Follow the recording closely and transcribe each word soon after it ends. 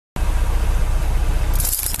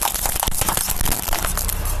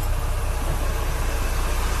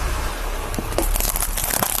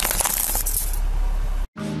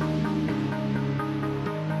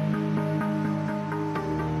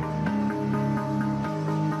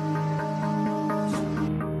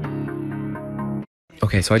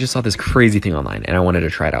Okay, so I just saw this crazy thing online and I wanted to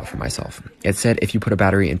try it out for myself. It said if you put a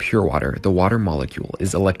battery in pure water, the water molecule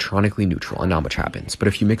is electronically neutral and not much happens. But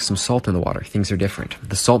if you mix some salt in the water, things are different.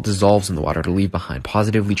 The salt dissolves in the water to leave behind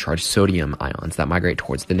positively charged sodium ions that migrate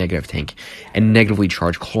towards the negative tank and negatively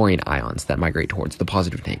charged chlorine ions that migrate towards the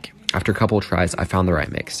positive tank. After a couple of tries, I found the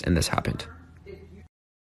right mix and this happened.